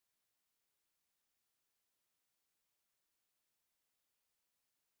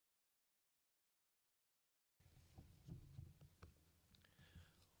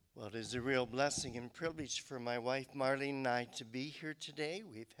Well, it is a real blessing and privilege for my wife Marlene and I to be here today.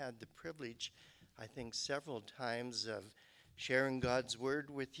 We've had the privilege, I think, several times of sharing God's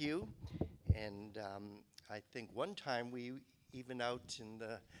Word with you. And I think one time we even out in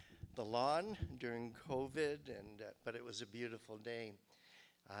the lawn during COVID, but it was a beautiful day.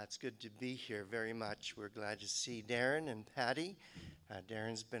 It's good to be here very much. We're glad to see Darren and Patty.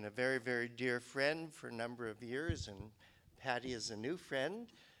 Darren's been a very, very dear friend for a number of years, and Patty is a new friend.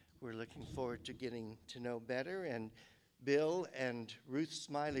 We're looking forward to getting to know better. And Bill and Ruth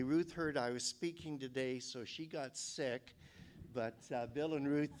Smiley. Ruth heard I was speaking today, so she got sick. But Bill and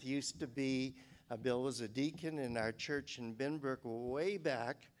Ruth used to be, Bill was a deacon in our church in Binbrook way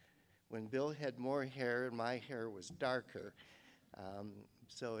back when Bill had more hair and my hair was darker.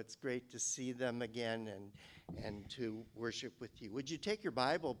 So it's great to see them again and to worship with you. Would you take your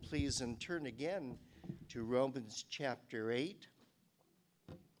Bible, please, and turn again to Romans chapter 8.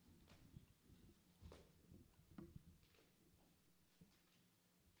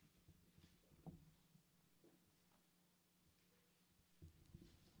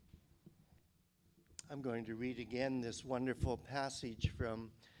 I'm going to read again this wonderful passage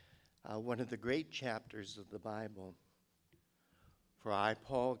from one of the great chapters of the Bible. For I,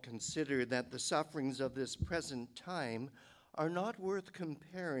 Paul, consider that the sufferings of this present time are not worth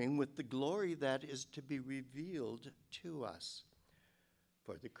comparing with the glory that is to be revealed to us.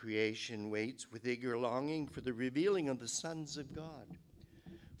 For the creation waits with eager longing for the revealing of the sons of God.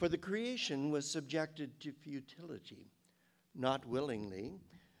 For the creation was subjected to futility, not willingly,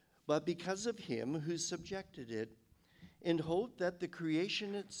 but because of him who subjected it, in hope that the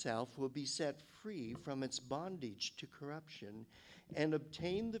creation itself will be set free from its bondage to corruption and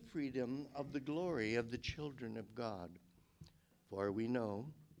obtain the freedom of the glory of the children of God. For we know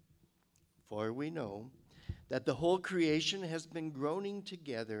that the whole creation has been groaning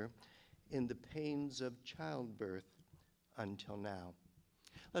together in the pains of childbirth until now.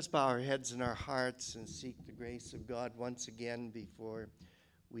 Let's bow our heads and our hearts and seek the grace of God once again before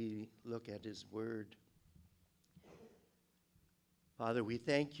we look at his word. Father, we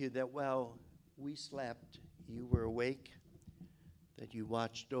thank you that while we slept, you were awake, that you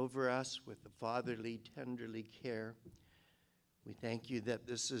watched over us with a fatherly, tenderly care. We thank you that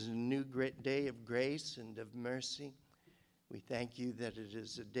this is a new great day of grace and of mercy. We thank you that it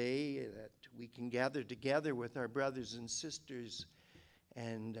is a day that we can gather together with our brothers and sisters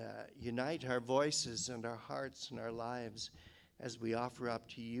and unite our voices and our hearts and our lives as we offer up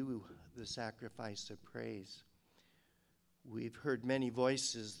to you the sacrifice of praise. We've heard many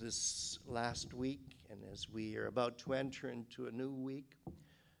voices this last week, and as we are about to enter into a new week,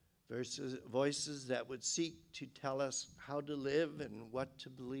 voices that would seek to tell us how to live and what to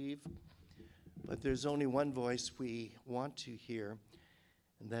believe. But there's only one voice we want to hear,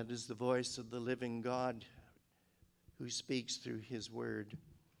 and that is the voice of the living God who speaks through his word.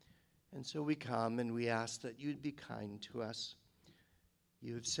 And so we come and we ask that you'd be kind to us.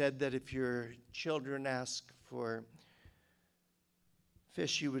 You have said that if your children ask for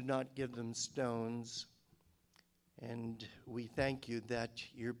fish, you would not give them stones. And we thank you that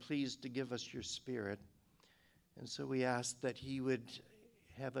you're pleased to give us your Spirit. And so we ask that he would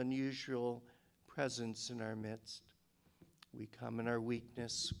have unusual presence in our midst. We come in our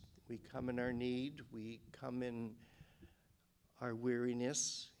weakness. We come in our need. We come in our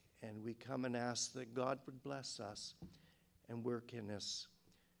weariness. And we come and ask that God would bless us and work in us.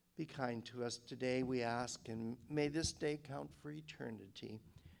 Be kind to us today, we ask, and may this day count for eternity.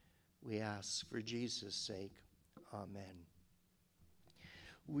 We ask for Jesus' sake. Amen.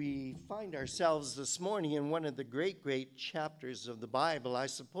 We find ourselves this morning in one of the great, great chapters of the Bible. I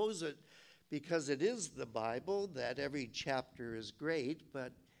suppose it because it is the Bible that every chapter is great,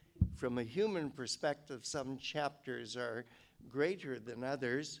 but from a human perspective, some chapters are greater than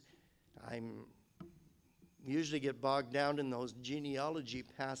others. I'm usually get bogged down in those genealogy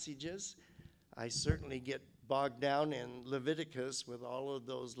passages. I certainly get bogged down in Leviticus with all of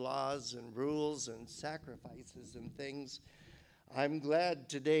those laws and rules and sacrifices and things. I'm glad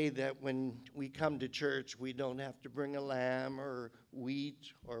today that when we come to church, we don't have to bring a lamb or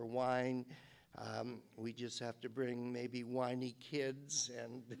wheat or wine. We just have to bring maybe whiny kids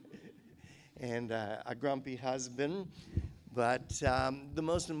and a grumpy husband. But the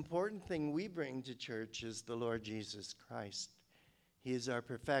most important thing we bring to church is the Lord Jesus Christ. He is our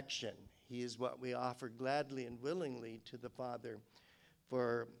perfection. He is what we offer gladly and willingly to the Father.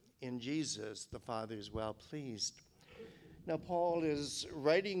 For in Jesus, the Father is well pleased. Now, Paul is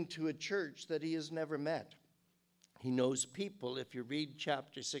writing to a church that he has never met. He knows people. If you read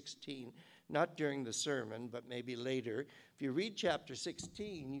chapter 16, not during the sermon, but maybe later. If you read chapter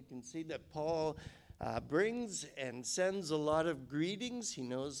 16, you can see that Paul brings and sends a lot of greetings. He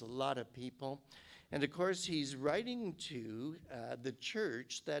knows a lot of people. And of course, he's writing to the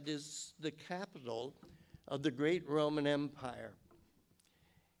church that is the capital of the great Roman Empire.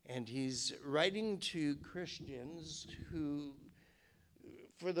 And he's writing to Christians who,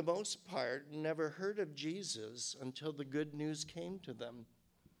 for the most part, never heard of Jesus until the good news came to them.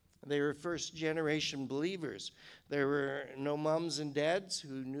 They were first-generation believers. There were no moms and dads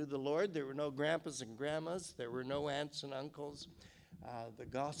who knew the Lord. There were no grandpas and grandmas. There were no aunts and uncles. The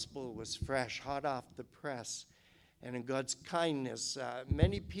gospel was fresh, hot off the press. And in God's kindness,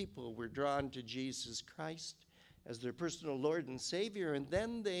 many people were drawn to Jesus Christ as their personal Lord and Savior, and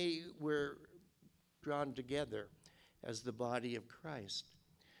then they were drawn together as the body of Christ.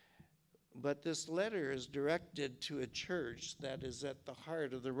 But this letter is directed to a church that is at the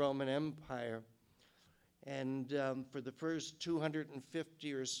heart of the Roman Empire. And for the first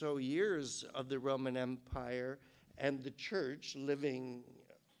 250 or so years of the Roman Empire and the church living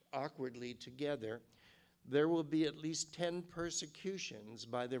awkwardly together, there will be at least 10 persecutions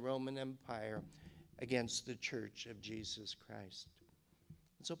by the Roman Empire against the church of Jesus Christ.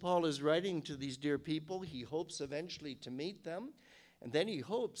 And so Paul is writing to these dear people. He hopes eventually to meet them. And then he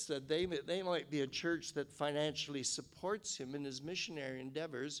hopes that they might be a church that financially supports him in his missionary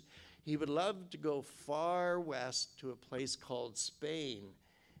endeavors. He would love to go far west to a place called Spain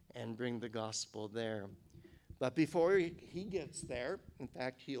and bring the gospel there. But before he gets there, in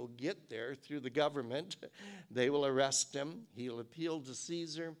fact, he'll get there through the government. They will arrest him. He'll appeal to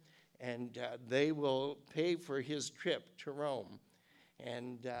Caesar, and they will pay for his trip to Rome.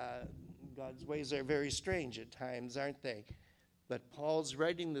 And God's ways are very strange at times, aren't they? But Paul's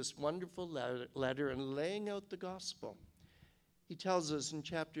writing this wonderful letter and laying out the gospel. He tells us in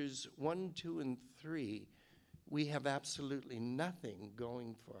chapters 1, 2, and 3, we have absolutely nothing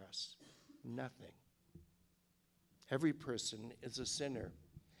going for us. Nothing. Every person is a sinner,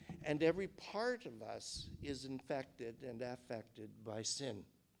 and every part of us is infected and affected by sin.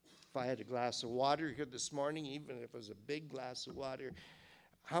 If I had a glass of water here this morning, even if it was a big glass of water,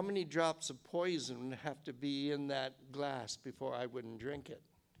 how many drops of poison would have to be in that glass before I wouldn't drink it?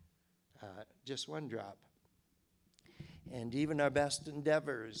 Just one drop. And even our best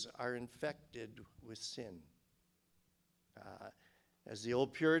endeavors are infected with sin. As the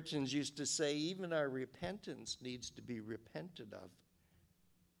old Puritans used to say, even our repentance needs to be repented of.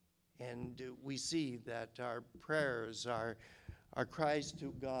 And we see that our prayers, our cries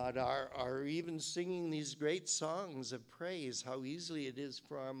to God, are even singing these great songs of praise, how easily it is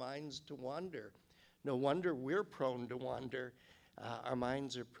for our minds to wander. No wonder we're prone to wander. Our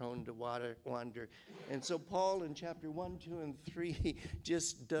minds are prone to wander. And so Paul in chapter 1, 2, and 3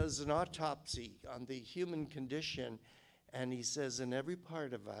 just does an autopsy on the human condition. And he says, in every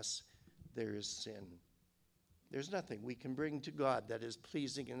part of us, there is sin. There's nothing we can bring to God that is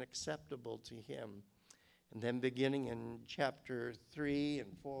pleasing and acceptable to him. And then beginning in chapter 3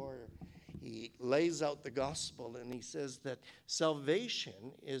 and 4, he lays out the gospel, and he says that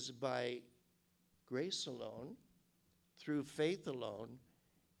salvation is by grace alone, through faith alone,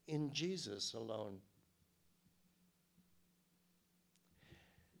 in Jesus alone.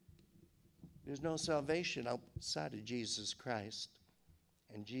 There's no salvation outside of Jesus Christ.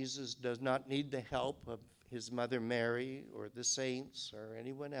 And Jesus does not need the help of his mother Mary or the saints or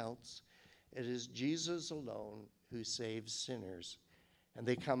anyone else. It is Jesus alone who saves sinners. And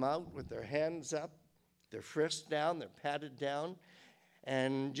they come out with their hands up, they're frisked down, they're patted down,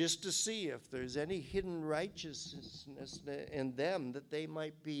 and just to see if there's any hidden righteousness in them that they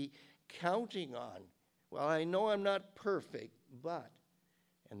might be counting on. Well, I know I'm not perfect, but,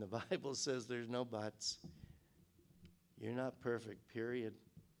 and the Bible says there's no buts. You're not perfect, period.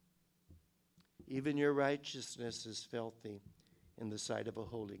 Even your righteousness is filthy in the sight of a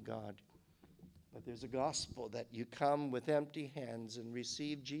holy God. But there's a gospel that you come with empty hands and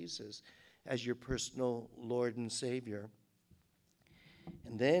receive Jesus as your personal Lord and Savior.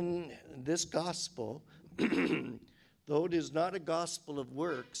 And then this gospel, though it is not a gospel of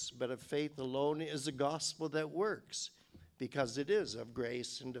works, but of faith alone, is a gospel that works because it is of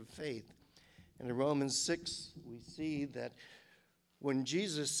grace and of faith. And in Romans 6, we see that when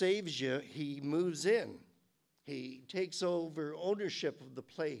Jesus saves you, he moves in. He takes over ownership of the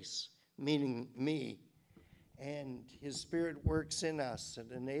place, meaning me. And his Spirit works in us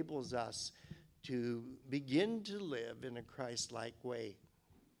and enables us to begin to live in a Christ-like way.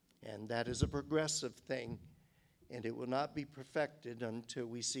 And that is a progressive thing, and it will not be perfected until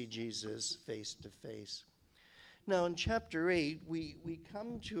we see Jesus face to face. Now, in chapter 8, we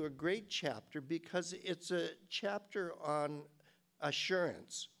come to a great chapter because it's a chapter on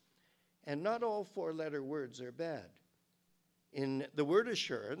assurance. And not all four-letter words are bad. In the word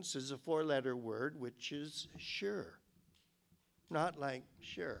assurance is a four-letter word, which is sure. Not like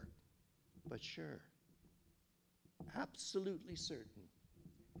sure, but sure. Absolutely certain.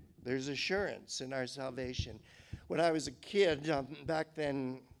 There's assurance in our salvation. When I was a kid, back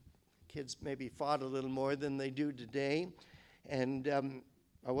then, kids maybe fought a little more than they do today. And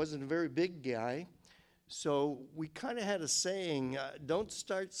I wasn't a very big guy. So we kind of had a saying, don't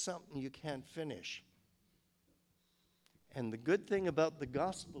start something you can't finish. And the good thing about the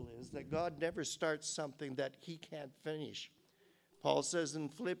gospel is that God never starts something that he can't finish. Paul says in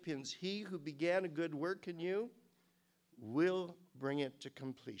Philippians, he who began a good work in you will bring it to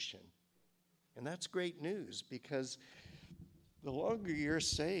completion. And that's great news, because the longer you're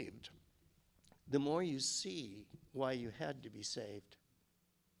saved, the more you see why you had to be saved.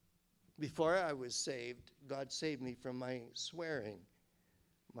 Before I was saved, God saved me from my swearing,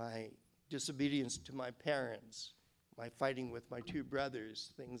 my disobedience to my parents, my fighting with my two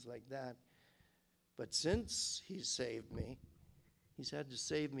brothers, things like that. But since he saved me, he's had to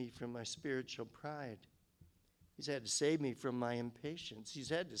save me from my spiritual pride. He's had to save me from my impatience. He's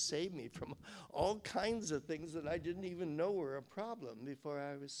had to save me from all kinds of things that I didn't even know were a problem before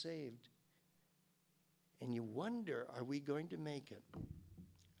I was saved. And you wonder, are we going to make it?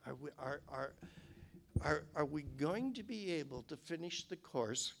 Are we going to be able to finish the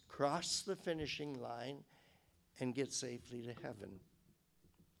course, cross the finishing line, and get safely to heaven?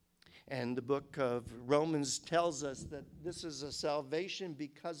 And the book of Romans tells us that this is a salvation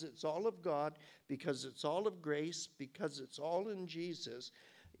because it's all of God, because it's all of grace, because it's all in Jesus.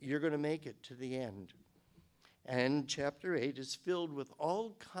 You're going to make it to the end. And chapter 8 is filled with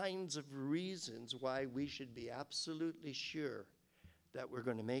all kinds of reasons why we should be absolutely sure that we're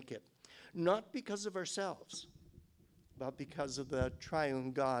going to make it. Not because of ourselves, but because of the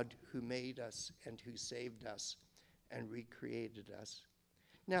triune God who made us and who saved us and recreated us.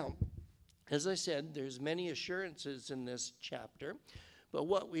 Now, as I said, there's many assurances in this chapter, but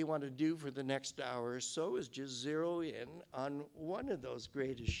what we want to do for the next hour or so is just zero in on one of those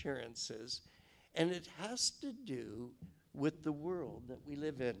great assurances, and it has to do with the world that we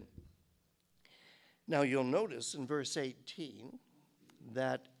live in. Now, you'll notice in verse 18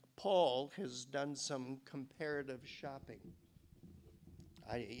 that Paul has done some comparative shopping.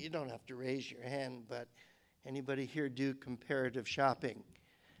 You don't have to raise your hand, but anybody here do comparative shopping?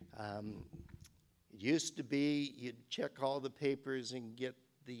 It used to be you'd check all the papers and get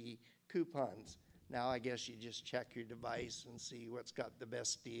the coupons. Now I guess you just check your device and see what's got the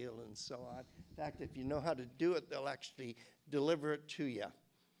best deal and so on. In fact, if you know how to do it, they'll actually deliver it to you.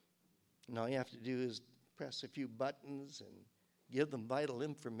 And all you have to do is press a few buttons and give them vital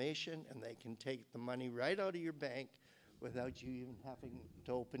information, and they can take the money right out of your bank without you even having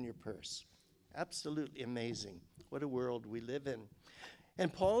to open your purse. Absolutely amazing. What a world we live in.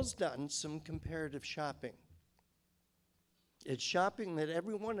 And Paul's done some comparative shopping. It's shopping that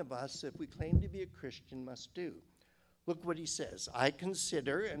every one of us, if we claim to be a Christian, must do. Look what he says. I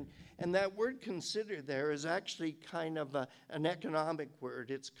consider, and that word consider there is actually kind of an economic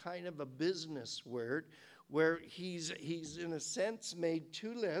word. It's kind of a business word where he's in a sense made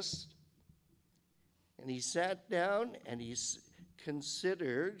two lists, and he sat down and he's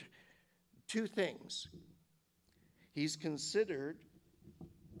considered two things. He's considered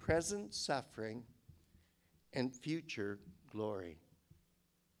present suffering and future glory.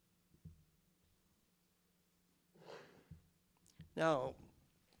 Now,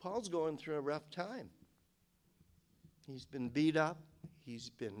 Paul's going through a rough time. He's been beat up. He's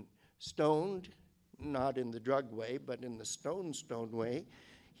been stoned, not in the drug way, but in the stone way.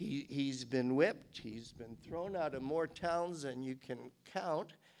 He's been whipped. He's been thrown out of more towns than you can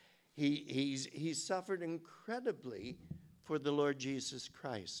count. He's suffered incredibly for the Lord Jesus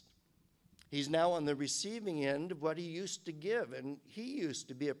Christ. He's now on the receiving end of what he used to give, and he used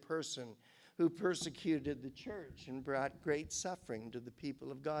to be a person who persecuted the church and brought great suffering to the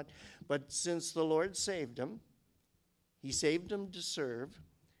people of God. But since the Lord saved him, he saved him to serve,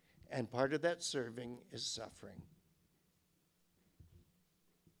 and part of that serving is suffering.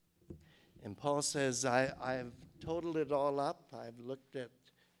 And Paul says, I've totaled it all up. I've looked at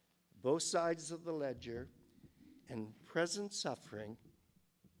both sides of the ledger, and present suffering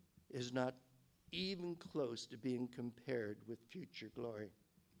is not even close to being compared with future glory.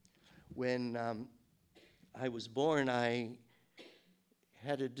 When I was born, I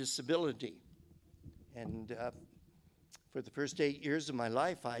had a disability. And for the first 8 years of my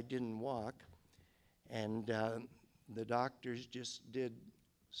life, I didn't walk. And The doctors just did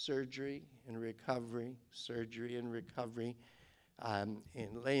surgery and recovery, surgery and recovery.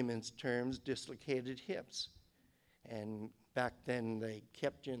 In layman's terms, dislocated hips. And back then, they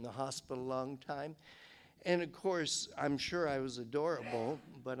kept you in the hospital a long time. And of course, I'm sure I was adorable,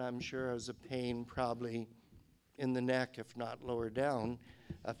 but I'm sure I was a pain probably in the neck, if not lower down,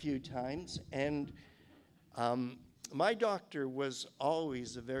 a few times. And my doctor was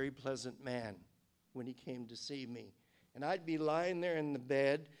always a very pleasant man when he came to see me. And I'd be lying there in the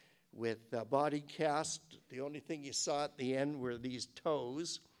bed with a body cast. The only thing you saw at the end were these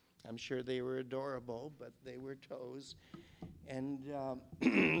toes. I'm sure they were adorable, but they were toes. And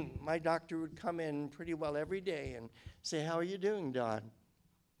my doctor would come in pretty well every day and say, "How are you doing, Don?"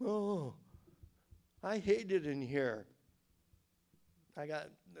 "Oh, I hate it in here. I got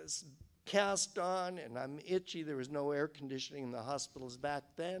this cast on and I'm itchy." There was no air conditioning in the hospitals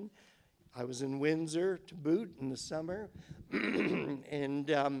back then. I was in Windsor to boot in the summer. And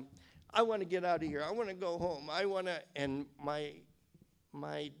I want to get out of here. I want to go home. And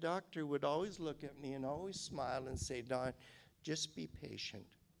my doctor would always look at me and always smile and say, "Don, just be patient.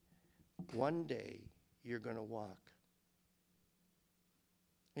 One day you're going to walk."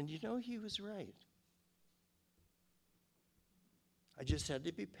 And you know, he was right. I just had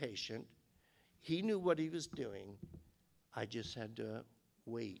to be patient. He knew what he was doing. I just had to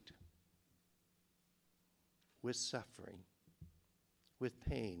wait. With suffering, with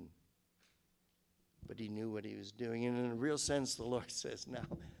pain. But he knew what he was doing. And in a real sense, the Lord says, "Now,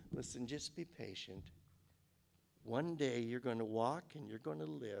 listen, just be patient. One day you're going to walk and you're going to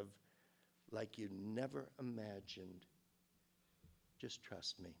live like you never imagined. Just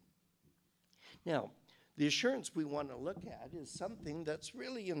trust me." Now, the assurance we want to look at is something that's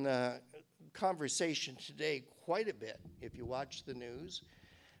really in the conversation today quite a bit. If you watch the news,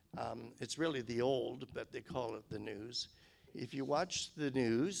 it's really the old, but they call it the news. If you watch the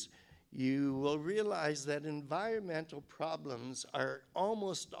news, you will realize that environmental problems are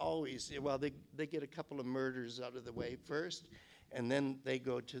almost always, well, they get a couple of murders out of the way first, and then they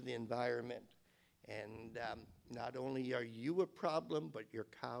go to the environment. And not only are you a problem, but your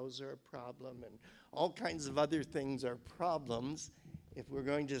cows are a problem, and all kinds of other things are problems if we're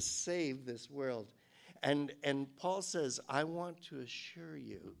going to save this world. And Paul says, "I want to assure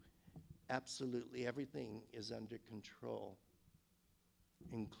you, absolutely everything is under control,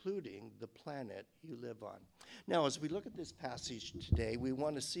 including the planet you live on." Now, as we look at this passage today, we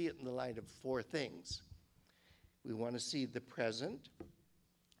want to see it in the light of four things. We want to see the present,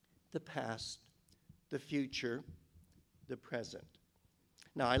 the past, the future, the present.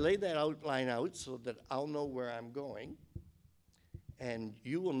 Now, I laid that outline out so that I'll know where I'm going, and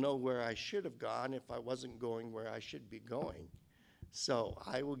you will know where I should have gone if I wasn't going where I should be going. So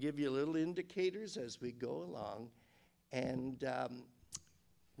I will give you little indicators as we go along, and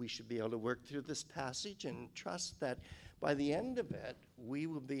we should be able to work through this passage and trust that by the end of it, we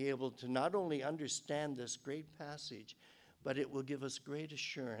will be able to not only understand this great passage, but it will give us great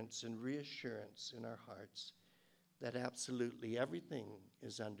assurance and reassurance in our hearts that absolutely everything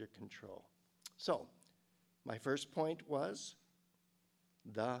is under control. So, my first point was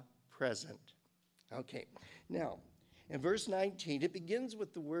the present. Okay, now, in verse 19, it begins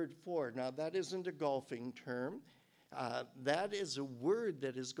with the word "for." Now, that isn't a golfing term. That is a word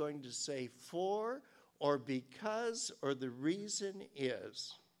that is going to say "for" or "because" or "the reason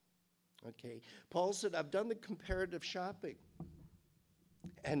is." Okay, Paul said, "I've done the comparative shopping,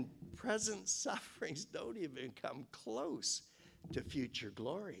 and present sufferings don't even come close to future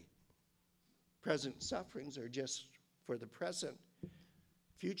glory. Present sufferings are just for the present.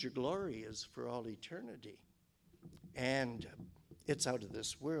 Future glory is for all eternity. And it's out of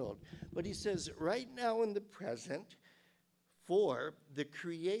this world." But he says, right now in the present, for the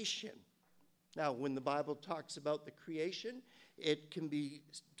creation. Now, when the Bible talks about the creation, it can be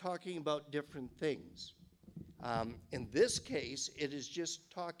talking about different things. In this case, it is just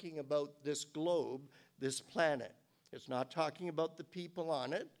talking about this globe, this planet. It's not talking about the people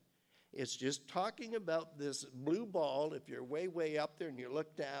on it. It's just talking about this blue ball. If you're way, way up there and you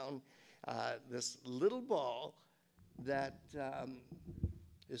look down, this little ball that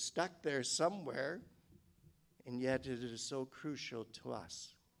is stuck there somewhere, and yet it is so crucial to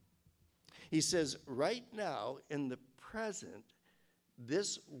us. He says, right now, in the present,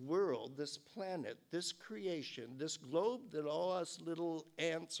 this world, this planet, this creation, this globe that all us little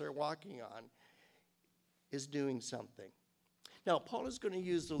ants are walking on is doing something. Now, Paul is going to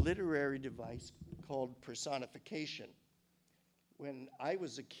use the literary device called personification. When I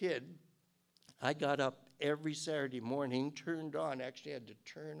was a kid, I got up every Saturday morning, actually had to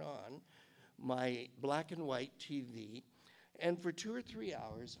turn on my black and white TV, and for 2 or 3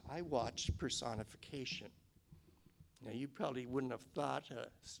 hours, I watched personification. Now, you probably wouldn't have thought a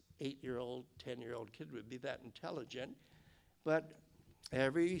 8-year-old, 10-year-old kid would be that intelligent, but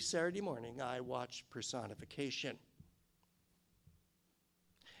every Saturday morning, I watched personification.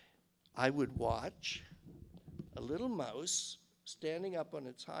 I would watch a little mouse standing up on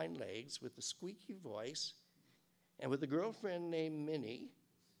its hind legs with a squeaky voice and with a girlfriend named Minnie,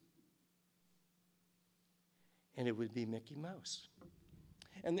 and it would be Mickey Mouse.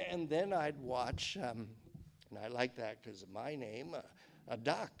 And then I'd watch, and I like that because of my name, a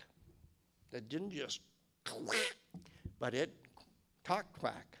duck that didn't just quack, but it talked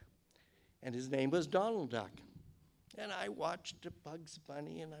quack. And his name was Donald Duck. And I watched a Bugs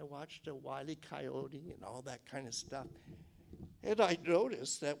Bunny, and I watched a Wile E. Coyote, and all that kind of stuff. And I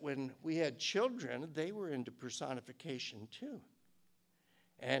noticed that when we had children, they were into personification too.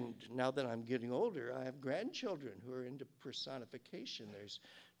 And now that I'm getting older, I have grandchildren who are into personification. There's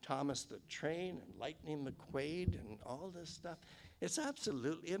Thomas the Train and Lightning McQuaid and all this stuff. It's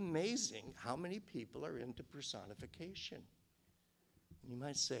absolutely amazing how many people are into personification. You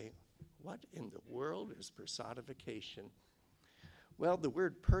might say, what in the world is personification? Well, the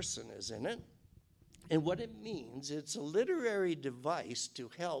word person is in it. And what it means, it's a literary device to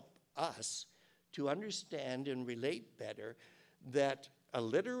help us to understand and relate better, that a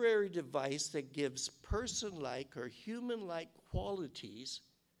literary device that gives person-like or human-like qualities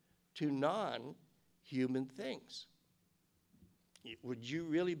to non-human things. Would you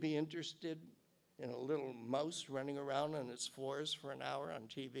really be interested in a little mouse running around on its floors for an hour on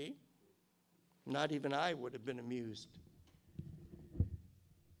TV? Not even I would have been amused.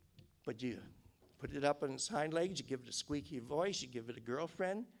 But you put it up on its hind legs, you give it a squeaky voice, you give it a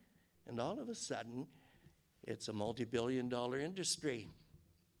girlfriend, and all of a sudden, it's a multi-billion-dollar industry.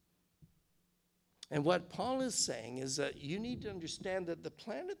 And what Paul is saying is that you need to understand that the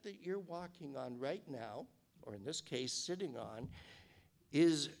planet that you're walking on right now, or in this case, sitting on,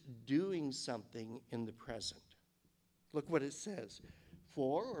 is doing something in the present. Look what it says.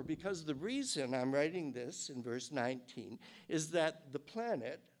 For, or because the reason I'm writing this in verse 19, is that the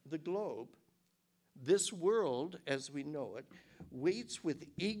planet, the globe, this world as we know it, waits with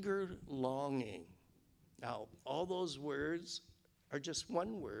eager longing. Now, all those words are just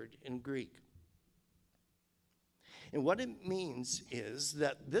one word in Greek. And what it means is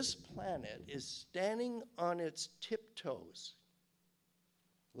that this planet is standing on its tiptoes,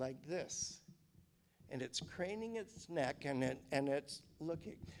 like this. And it's craning its neck, and it's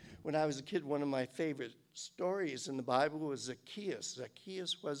looking. When I was a kid, one of my favorite stories in the Bible was Zacchaeus.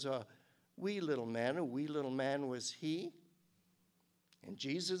 Zacchaeus was a wee little man was he. And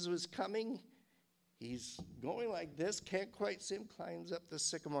Jesus was coming. He's going like this, can't quite see him, climbs up the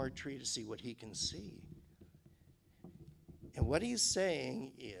sycamore tree to see what he can see. And what he's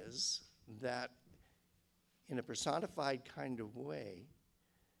saying is that in a personified kind of way,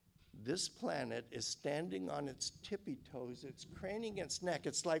 this planet is standing on its tippy toes. It's craning its neck.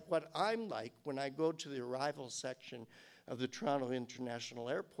 It's like what I'm like when I go to the arrival section of the Toronto International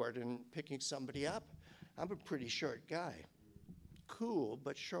Airport and picking somebody up. I'm a pretty short guy. Cool,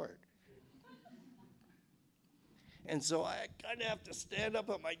 but short. And so I kind of have to stand up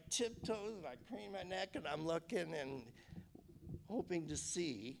on my tiptoes, and I crane my neck, and I'm looking and hoping to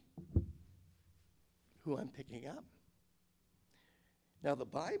see who I'm picking up. Now, the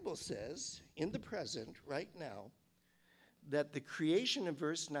Bible says, in the present, right now, that the creation in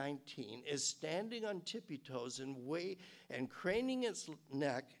verse 19 is standing on tippy toes and craning its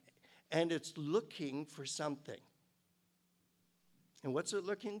neck, and it's looking for something. And what's it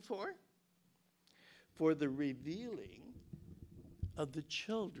looking for? For the revealing of the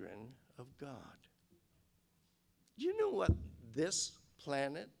children of God. Do you know what this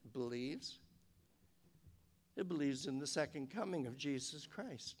planet believes? It believes in the second coming of Jesus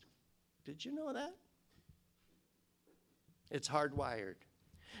Christ. Did you know that? It's hardwired.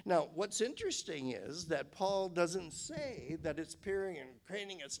 Now, what's interesting is that Paul doesn't say that it's peering and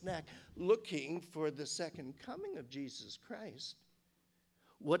craning its neck, looking for the second coming of Jesus Christ.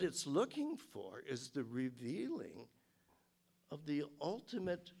 What it's looking for is the revealing of the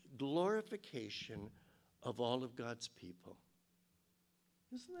ultimate glorification of all of God's people.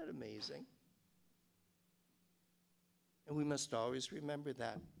 Isn't that amazing? And we must always remember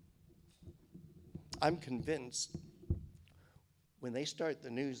that. I'm convinced when they start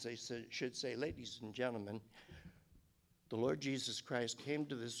the news, they should say, ladies and gentlemen, the Lord Jesus Christ came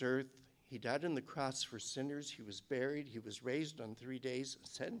to this earth. He died on the cross for sinners. He was buried. He was raised on 3 days,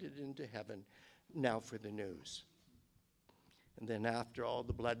 ascended into heaven. Now for the news. And then after all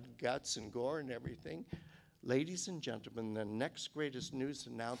the blood, guts, and gore and everything, ladies and gentlemen, the next greatest news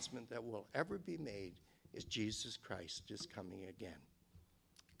announcement that will ever be made is Jesus Christ is coming again.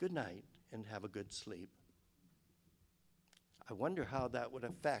 Good night and have a good sleep. I wonder how that would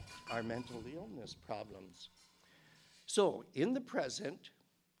affect our mental illness problems. So, in the present,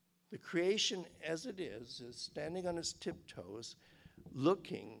 the creation as it is standing on its tiptoes,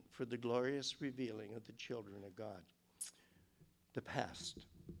 looking for the glorious revealing of the children of God. The past.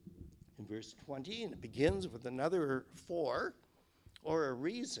 In verse 20, and it begins with another for, or a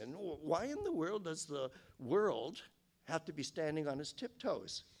reason. Why in the world does the world have to be standing on its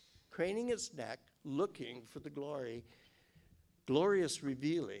tiptoes, craning its neck, looking for the glorious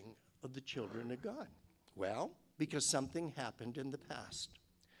revealing of the children of God? Well, because something happened in the past.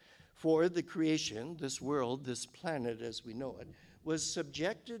 For the creation, this world, this planet as we know it, was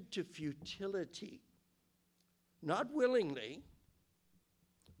subjected to futility, not willingly,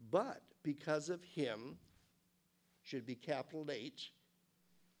 but because of him, should be capital H,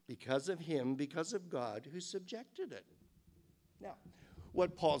 because of him, because of God who subjected it. Now,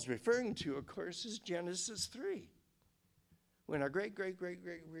 what Paul's referring to, of course, is Genesis 3. When our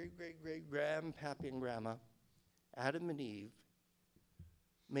great-great-great-great-great-great-great-grandpappy and grandma, Adam and Eve,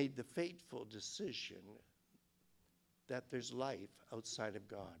 made the fateful decision that there's life outside of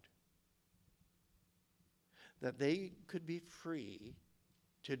God. That they could be free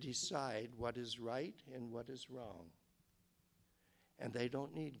to decide what is right and what is wrong. And they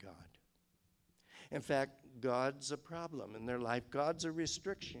don't need God. In fact, God's a problem in their life. God's a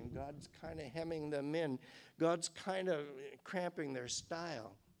restriction. God's kind of hemming them in. God's kind of cramping their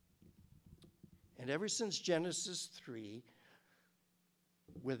style. And ever since Genesis 3,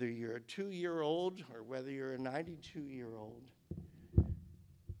 whether you're a 2-year-old or whether you're a 92-year-old,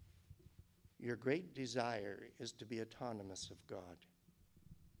 your great desire is to be autonomous of God.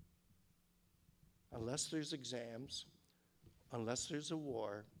 Unless there's exams, unless there's a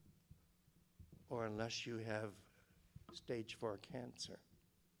war, or unless you have stage 4 cancer.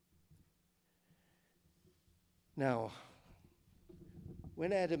 Now,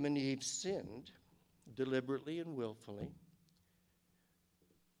 when Adam and Eve sinned, deliberately and willfully,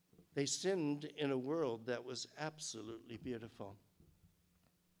 they sinned in a world that was absolutely beautiful.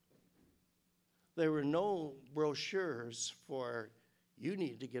 There were no brochures for, you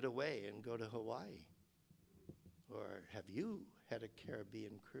need to get away and go to Hawaii. Or have you had a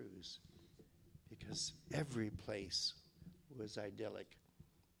Caribbean cruise? Because every place was idyllic.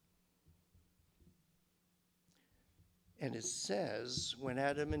 And it says, when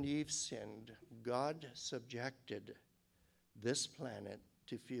Adam and Eve sinned, God subjected this planet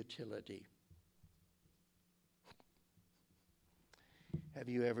to futility. Have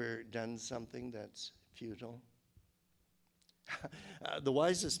you ever done something that's futile? The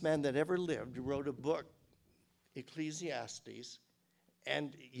wisest man that ever lived wrote a book, Ecclesiastes,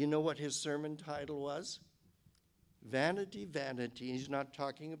 and you know what his sermon title was? Vanity, vanity. He's not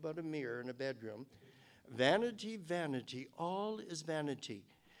talking about a mirror in a bedroom. Vanity, vanity, all is vanity.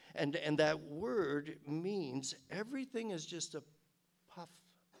 And that word means everything is just a puff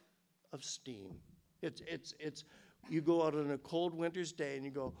of steam. It's you go out on a cold winter's day and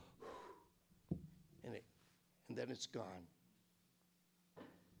you go, and then it's gone.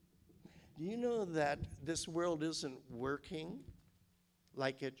 Do you know that this world isn't working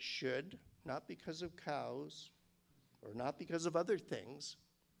like it should? Not because of cows or not because of other things.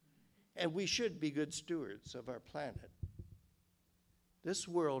 And we should be good stewards of our planet. This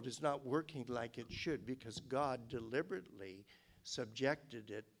world is not working like it should because God deliberately subjected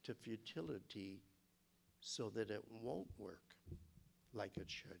it to futility so that it won't work like it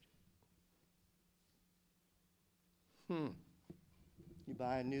should. You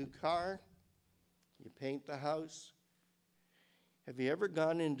buy a new car, you paint the house. Have you ever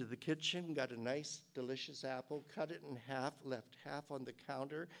gone into the kitchen, got a nice, delicious apple, cut it in half, left half on the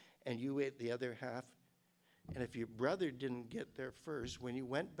counter, and you ate the other half? And if your brother didn't get there first, when you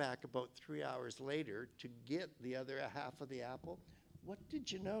went back about 3 hours later to get the other half of the apple, what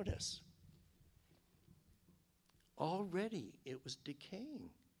did you notice? Already it was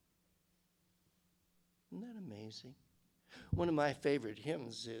decaying. Isn't that amazing? One of my favorite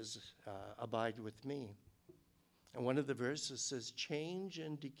hymns is Abide With Me. And one of the verses says, change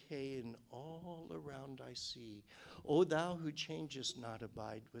and decay in all around I see. O thou who changest not,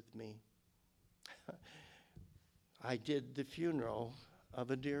 abide with me. I did the funeral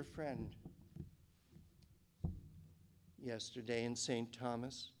of a dear friend yesterday in St.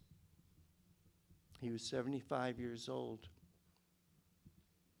 Thomas. He was 75 years old.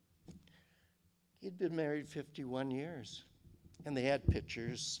 He'd been married 51 years. And they had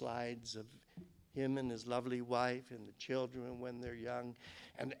pictures, slides of him and his lovely wife and the children when they're young.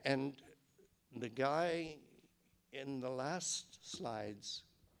 And the guy in the last slides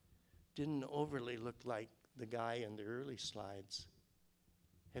didn't overly look like the guy in the early slides.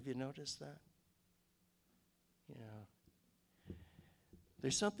 Have you noticed that? Yeah.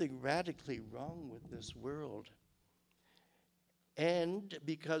 There's something radically wrong with this world. And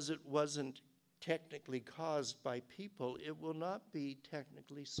because it wasn't technically caused by people, it will not be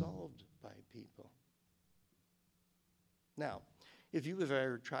technically solved by people. Now, if you have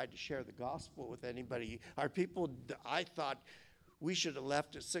ever tried to share the gospel with anybody, I thought we should have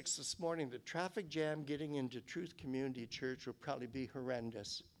left at 6 this morning. The traffic jam getting into Truth Community Church would probably be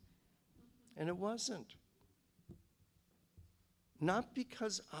horrendous. And it wasn't. Not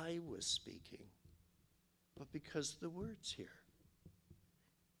because I was speaking, but because the word's here.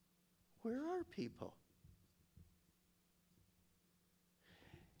 Where are people?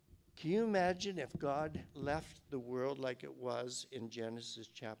 Can you imagine if God left the world like it was in Genesis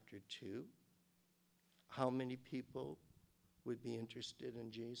chapter 2? How many people would be interested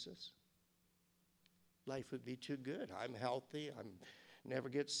in Jesus? Life would be too good. I'm healthy. I'm never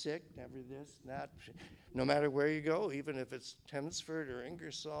get sick, never this, that. No matter where you go, even if it's Thamesford or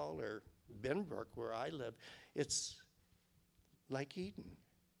Ingersoll or Benbrook where I live, it's like Eden.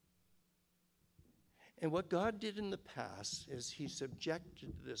 And what God did in the past is he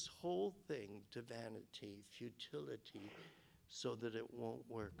subjected this whole thing to vanity, futility, so that it won't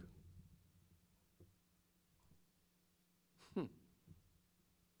work.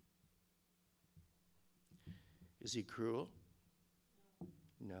 Is he cruel?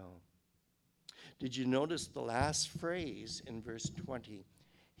 No. Did you notice the last phrase in verse 20?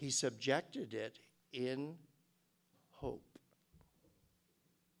 He subjected it in hope.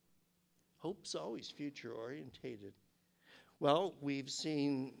 Hope's always future orientated. Well, we've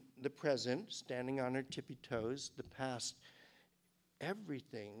seen the present standing on our tippy toes, the past.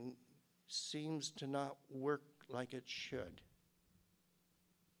 Everything seems to not work like it should.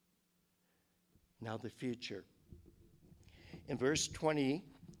 Now the future. In verse 20,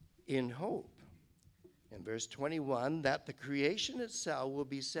 in hope. In verse 21, that the creation itself will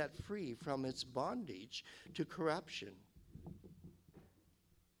be set free from its bondage to corruption.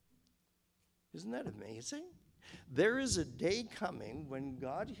 Isn't that amazing? There is a day coming when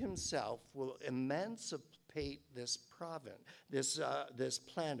God himself will emancipate this this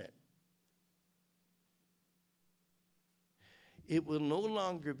planet. It will no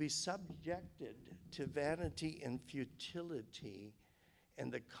longer be subjected to vanity and futility and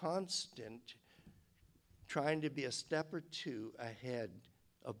the constant trying to be a step or two ahead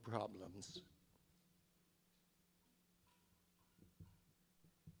of problems.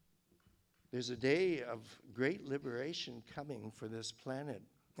 There's a day of great liberation coming for this planet,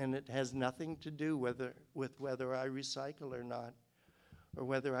 and it has nothing to do with whether I recycle or not, or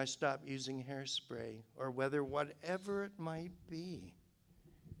whether I stop using hairspray, or whether whatever it might be.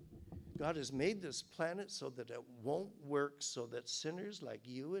 God has made this planet so that it won't work, so that sinners like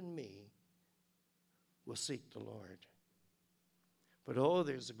you and me will seek the Lord. But oh,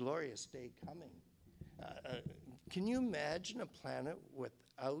 there's a glorious day coming. Can you imagine a planet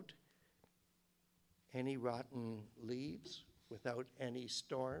without any rotten leaves, without any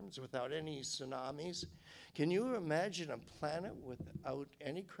storms, without any tsunamis? Can you imagine a planet without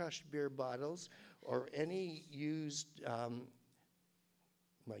any crushed beer bottles or any used,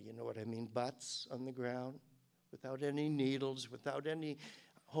 well, you know what I mean, butts on the ground, without any needles, without any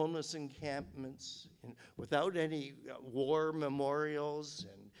homeless encampments, without any war memorials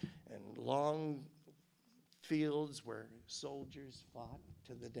and long fields where soldiers fought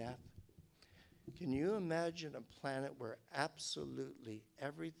to the death? Can you imagine a planet where absolutely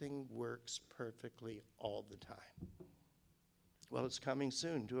everything works perfectly all the time? Well, it's coming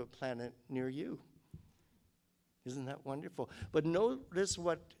soon to a planet near you. Isn't that wonderful? But notice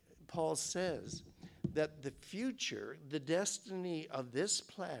what Paul says, that the future, the destiny of this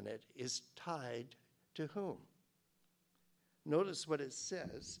planet is tied to whom? Notice what it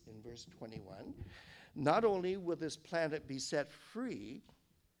says in verse 21. Not only will this planet be set free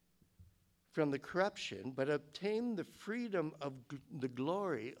from the corruption, but obtain the freedom of the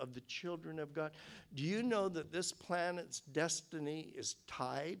glory of the children of God. Do you know that this planet's destiny is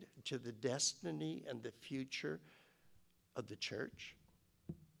tied to the destiny and the future of the church?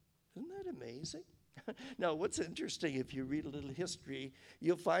 Isn't that amazing? Now, what's interesting, if you read a little history,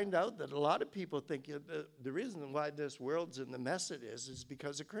 you'll find out that a lot of people think the reason why this world's in the mess it is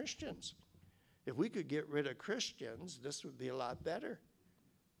because of Christians. If we could get rid of Christians, this would be a lot better.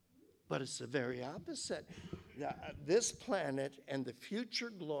 But it's the very opposite. This planet and the future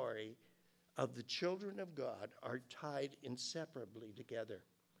glory of the children of God are tied inseparably together.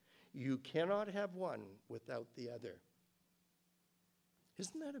 You cannot have one without the other.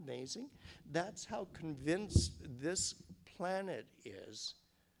 Isn't that amazing? That's how convinced this planet is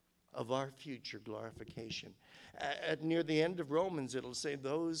of our future glorification. Near the end of Romans, it'll say,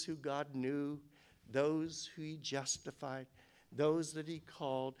 those who God knew, those who he justified, those that he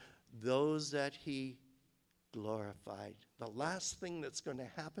called, those that he glorified. The last thing that's going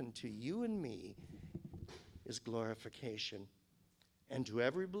to happen to you and me is glorification, and to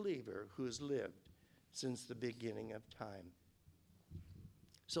every believer who has lived since the beginning of time.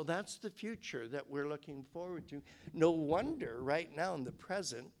 So that's the future that we're looking forward to. No wonder right now in the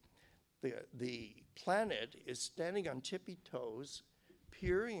present, the planet is standing on tippy toes,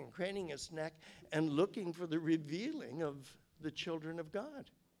 peering and craning its neck, and looking for the revealing of the children of God.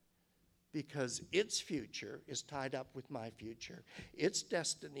 Because its future is tied up with my future. Its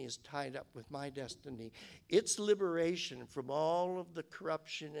destiny is tied up with my destiny. Its liberation from all of the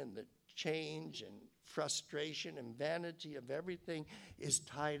corruption and the change and frustration and vanity of everything is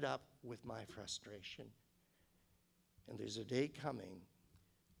tied up with my frustration. And there's a day coming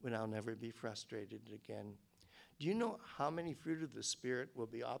when I'll never be frustrated again. Do you know how many fruit of the Spirit will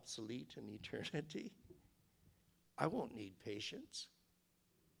be obsolete in eternity? I won't need patience.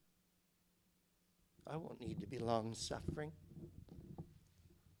 I won't need to be long-suffering.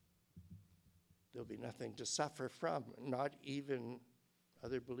 There'll be nothing to suffer from, not even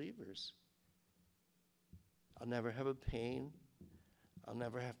other believers. I'll never have a pain. I'll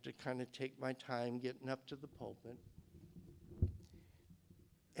never have to kind of take my time getting up to the pulpit.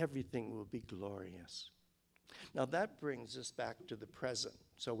 Everything will be glorious. Now that brings us back to the present.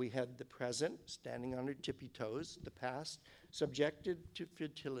 So we had the present, standing on our tippy toes, the past, subjected to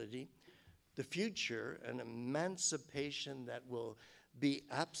futility, the future, an emancipation that will be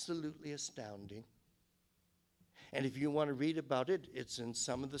absolutely astounding. And if you want to read about it, it's in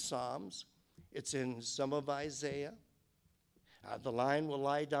some of the Psalms. It's in some of Isaiah. The lion will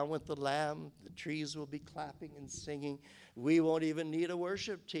lie down with the lamb. The trees will be clapping and singing. We won't even need a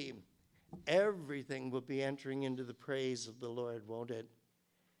worship team. Everything will be entering into the praise of the Lord, won't it?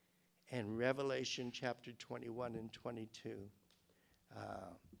 And Revelation chapter 21 and 22.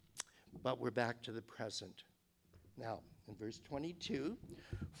 But we're back to the present. Now, in verse 22,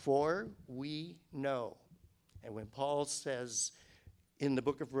 for we know. And when Paul says in the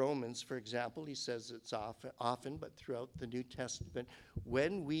book of Romans, for example, he says it's often, but throughout the New Testament,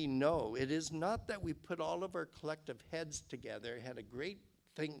 when we know, it is not that we put all of our collective heads together, had a great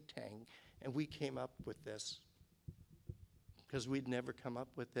think tank, and we came up with this, because we'd never come up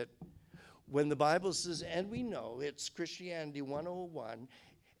with it. When the Bible says, and we know, it's Christianity 101,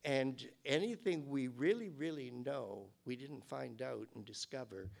 and anything we really, really know, we didn't find out and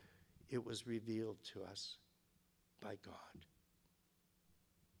discover, it was revealed to us by God.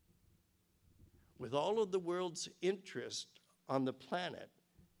 With all of the world's interest on the planet,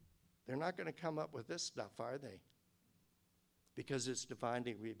 they're not going to come up with this stuff, are they? Because it's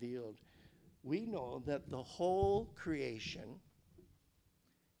divinely revealed. We know that the whole creation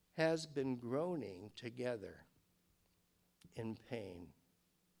has been groaning together in pain.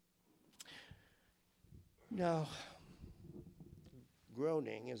 Now,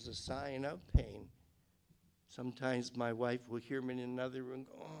 groaning is a sign of pain. Sometimes my wife will hear me in another room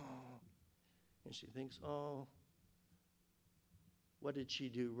go, oh, and she thinks, oh, what did she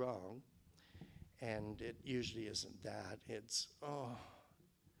do wrong? And it usually isn't that. It's, oh,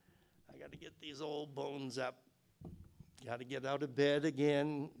 I got to get these old bones up. Got to get out of bed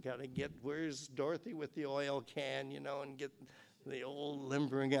again. Got to get, where's Dorothy with the oil can, and get the old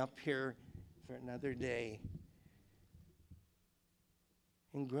limbering up here for another day.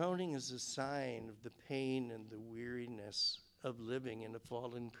 And groaning is a sign of the pain and the weariness of living in a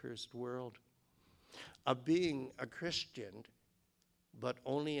fallen, cursed world, of being a Christian, but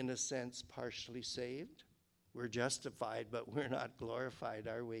only in a sense partially saved. We're justified, but we're not glorified,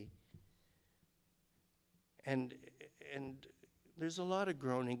 are we? And there's a lot of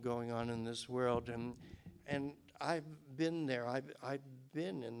groaning going on in this world, and I've been there. I've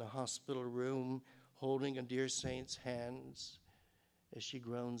been in the hospital room holding a dear saint's hands as she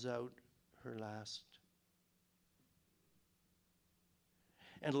groans out her last.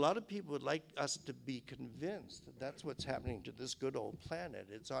 And a lot of people would like us to be convinced that that's what's happening to this good old planet.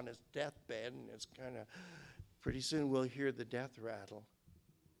 It's on its deathbed, and it's kind of, pretty soon we'll hear the death rattle.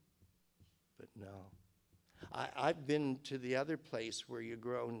 But no. I've been to the other place where you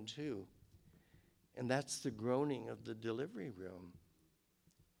groan too, and that's the groaning of the delivery room.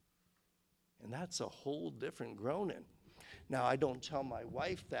 And that's a whole different groaning. Now, I don't tell my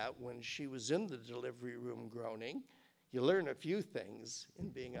wife that when she was in the delivery room groaning. You learn a few things in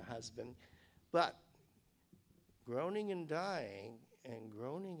being a husband. But groaning and dying and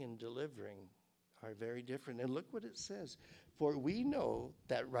groaning and delivering are very different. And look what it says. For we know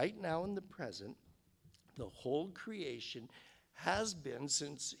that right now in the present, the whole creation has been,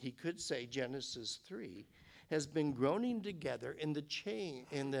 since he could say Genesis 3, has been groaning together in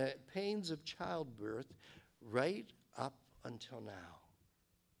the pains of childbirth right up until now.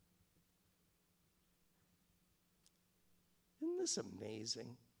 Isn't this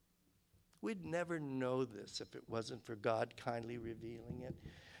amazing? We'd never know this if it wasn't for God kindly revealing it.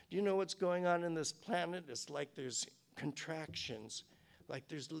 Do you know what's going on in this planet? It's like there's contractions, like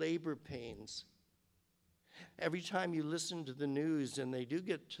there's labor pains. Every time you listen to the news and they do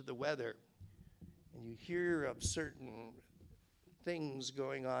get to the weather and you hear of certain things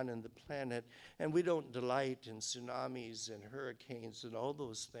going on in the planet, and we don't delight in tsunamis and hurricanes and all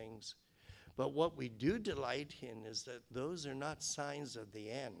those things, but what we do delight in is that those are not signs of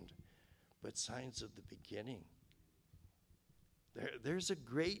the end, but signs of the beginning. There's a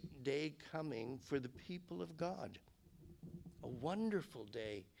great day coming for the people of God, a wonderful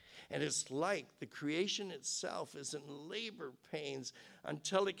day. And it's like the creation itself is in labor pains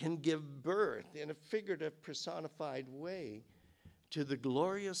until it can give birth in a figurative, personified way to the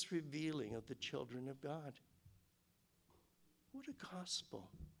glorious revealing of the children of God. What a gospel.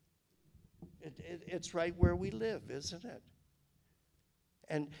 It's right where we live, isn't it?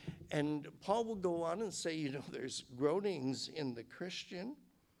 And Paul will go on and say, there's groanings in the Christian,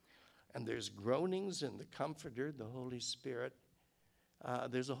 and there's groanings in the Comforter, the Holy Spirit.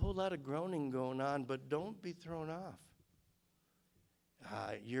 There's a whole lot of groaning going on, but don't be thrown off.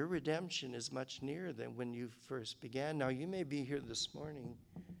 Your redemption is much nearer than when you first began. Now, you may be here this morning,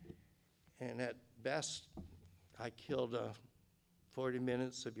 and at best, I killed 40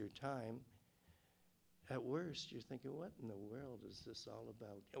 minutes of your time. At worst, you're thinking, what in the world is this all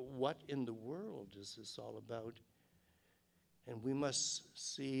about? What in the world is this all about? And we must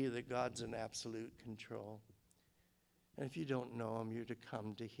see that God's in absolute control. And if you don't know him, you're to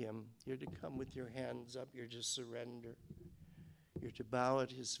come to him. You're to come with your hands up. You're to surrender. You're to bow at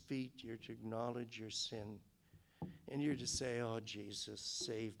his feet. You're to acknowledge your sin. And you're to say, oh, Jesus,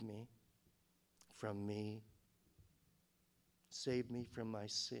 save me from me. Save me from my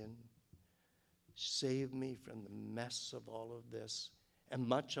sin. Save me from the mess of all of this. And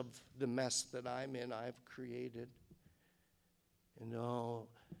much of the mess that I'm in, I've created. And oh,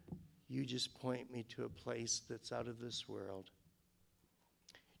 you just point me to a place that's out of this world.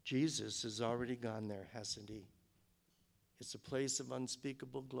 Jesus has already gone there, hasn't he? It's a place of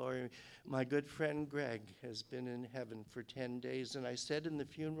unspeakable glory. My good friend Greg has been in heaven for 10 days. And I said in the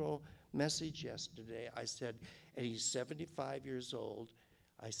funeral message yesterday, I said, and he's 75 years old,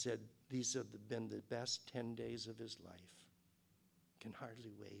 I said, these have been the best 10 days of his life. Can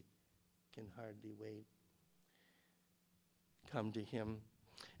hardly wait. Can hardly wait. Come to him.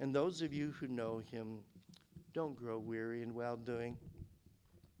 And those of you who know him, don't grow weary in well-doing.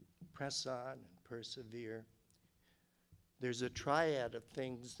 Press on and persevere. There's a triad of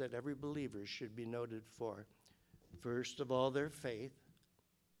things that every believer should be noted for. First of all, their faith.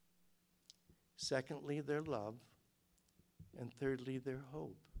 Secondly, their love. And thirdly, their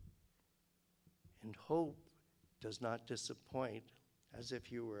hope. And hope does not disappoint, as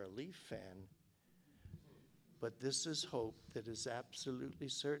if you were a Leaf fan. But this is hope that is absolutely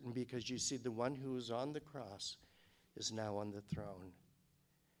certain, because you see, the one who is on the cross is now on the throne.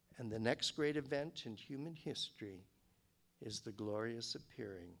 And the next great event in human history is the glorious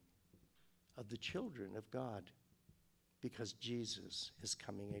appearing of the children of God, because Jesus is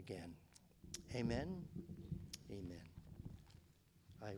coming again. Amen. Amen.